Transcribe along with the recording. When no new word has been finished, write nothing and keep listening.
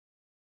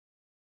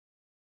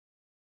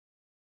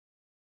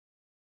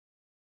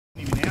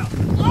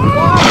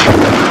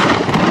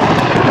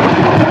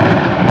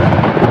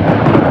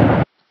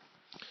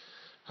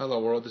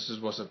world, this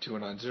is What's Up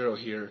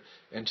 2090 here,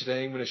 and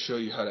today I'm going to show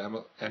you how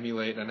to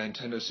emulate a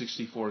Nintendo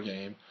 64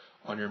 game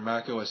on your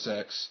Mac OS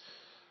X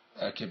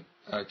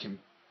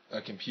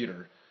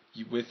computer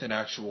with an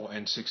actual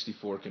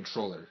N64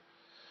 controller.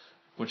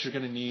 What you're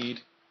going to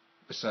need,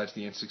 besides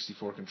the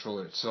N64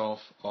 controller itself,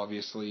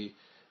 obviously,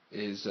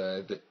 is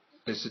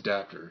this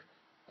adapter.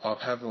 I'll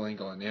have the link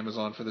on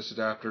Amazon for this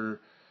adapter.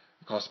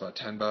 It costs about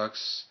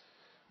 $10,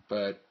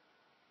 but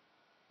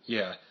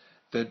yeah,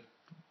 the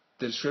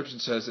description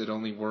says it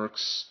only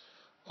works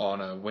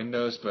on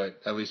Windows,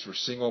 but at least for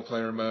single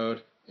player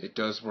mode, it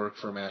does work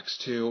for Macs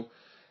too,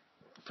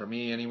 for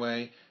me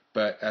anyway.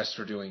 But as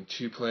for doing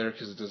two player,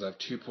 because it does have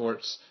two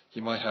ports,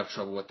 you might have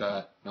trouble with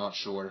that, not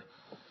sure.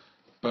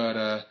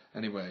 But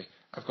anyway,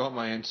 I've got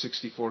my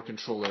N64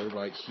 controller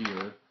right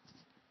here,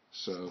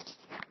 so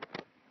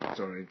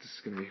sorry, this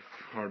is going to be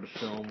hard to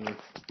film with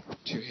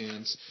two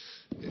hands.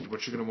 And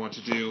what you're going to want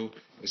to do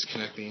is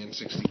connect the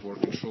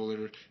N64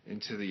 controller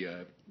into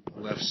the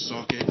left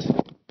socket,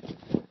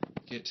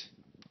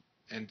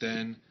 and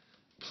then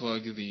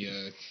plug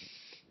the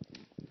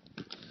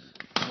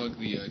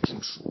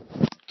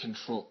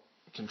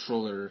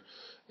controller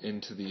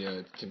into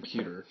the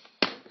computer,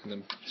 and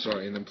then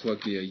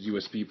plug the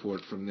USB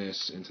port from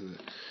this into the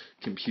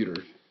computer.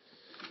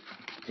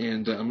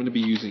 And I'm going to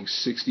be using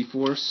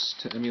 64s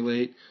to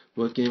emulate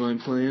what game I'm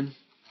playing.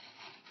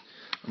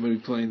 I'm going to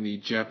be playing the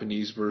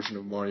Japanese version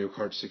of Mario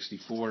Kart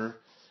 64,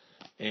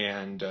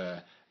 and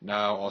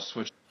now I'll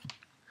switch.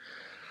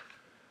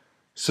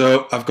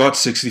 So I've got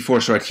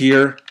 64s right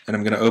here, and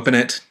I'm going to open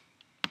it.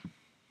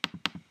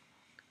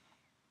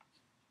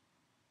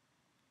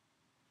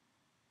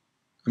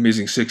 I'm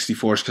using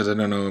 64s because I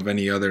don't know of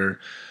any other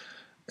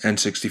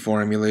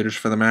N64 emulators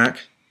for the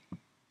Mac.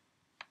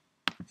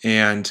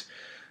 And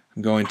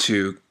I'm going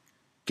to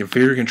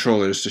configure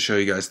controllers to show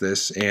you guys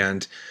this,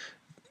 and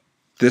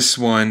this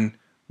one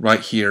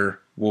right here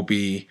will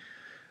be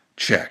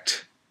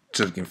checked.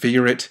 So to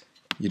configure it,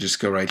 you just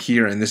go right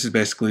here, and this is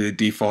basically the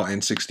default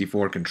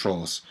N64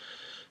 controls.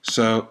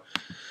 So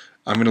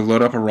I'm going to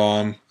load up a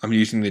ROM. I'm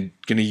going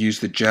to use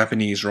the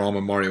Japanese ROM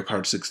of Mario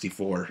Kart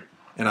 64,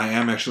 and I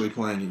am actually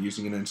playing it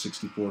using an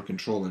N64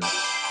 controller.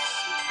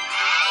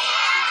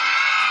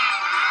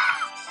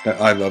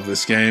 I love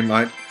this game.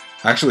 I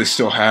actually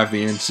still have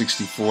the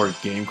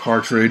N64 game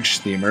cartridge,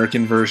 the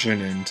American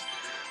version, and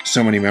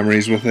so many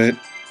memories with it.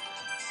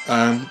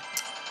 I'm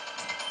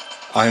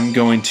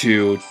going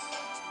to...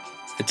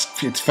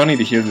 It's funny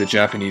to hear the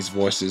Japanese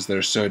voices.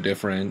 They're so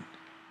different.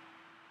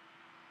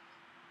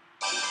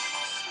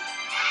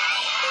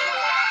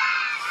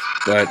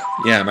 But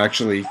yeah, I'm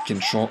actually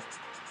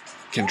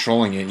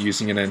controlling it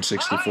using an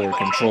N64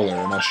 controller,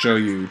 and I'll show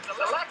you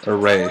a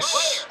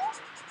race.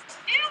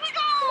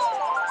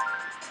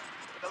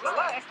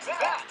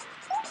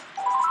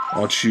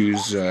 I'll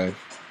choose this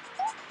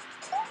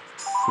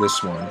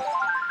one,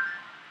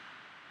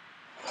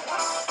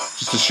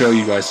 just to show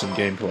you guys some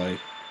gameplay.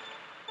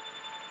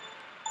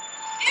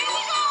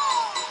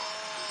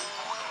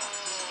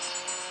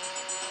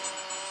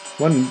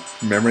 One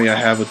memory I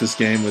have with this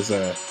game was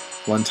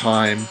one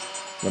time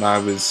when I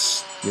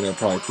was,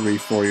 probably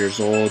 3-4 years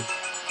old.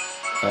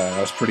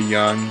 I was pretty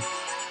young.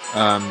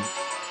 I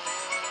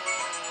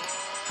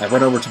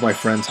went over to my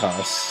friend's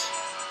house,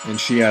 and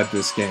she had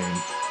this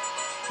game.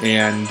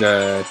 And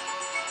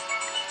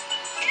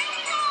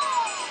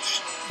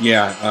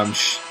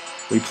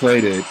we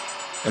played it,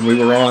 and we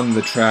were on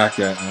the track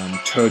at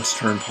Toad's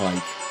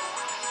Turnpike.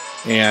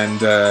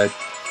 And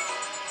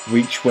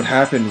what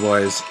happened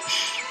was,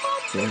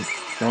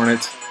 darn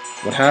it,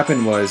 what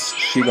happened was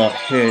she got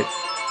hit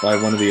by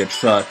one of the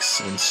trucks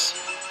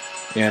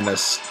and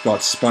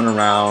got spun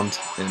around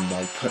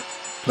and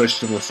pushed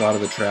to the side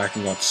of the track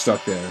and got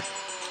stuck there.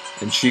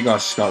 And she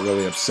got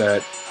really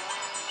upset.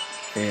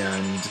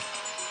 And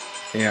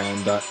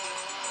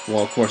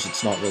well, of course,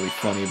 it's not really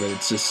funny, but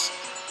it's just,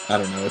 I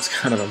don't know, it's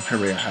kind of a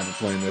memory I have of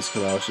playing this,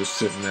 because I was just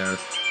sitting there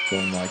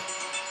going like,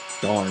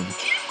 darn,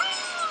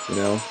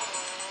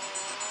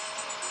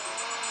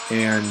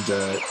 And,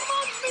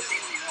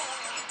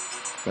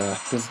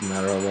 doesn't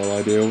matter how well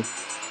I do.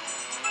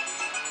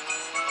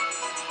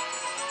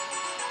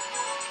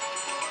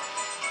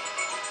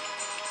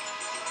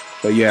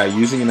 But yeah,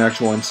 using an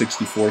actual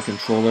N64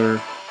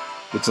 controller,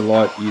 it's a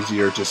lot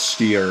easier to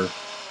steer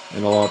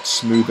and a lot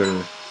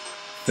smoother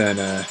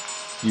than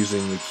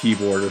using the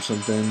keyboard or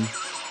something.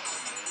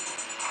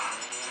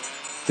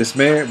 This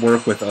may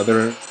work with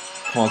other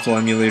console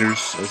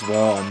emulators as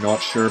well. I'm not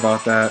sure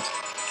about that,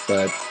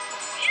 but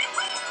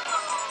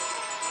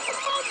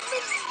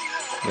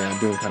yeah, I'm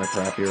doing kind of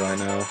crappy right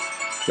now.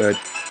 But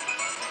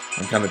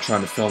I'm kind of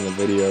trying to film the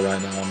video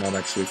right now. I'm not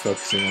actually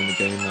focusing on the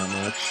game that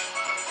much.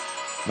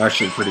 I'm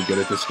actually pretty good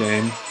at this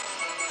game.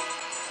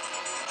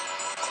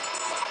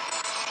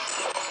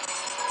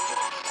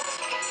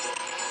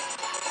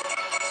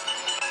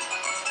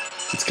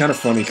 It's kind of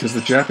funny because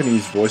the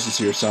Japanese voices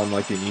here sound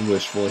like the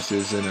English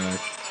voices in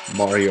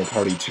Mario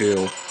Party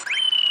 2.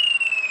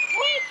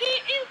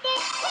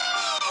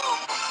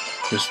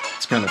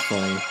 It's kind of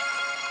funny.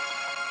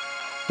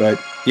 But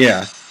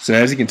yeah, so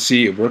as you can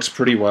see, it works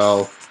pretty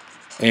well.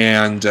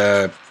 And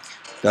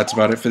that's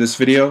about it for this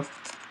video.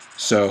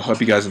 So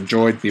hope you guys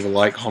enjoyed. Leave a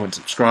like, comment,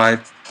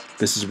 subscribe.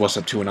 This is What's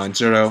Up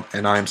 2190,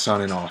 and I am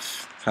signing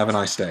off. Have a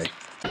nice day.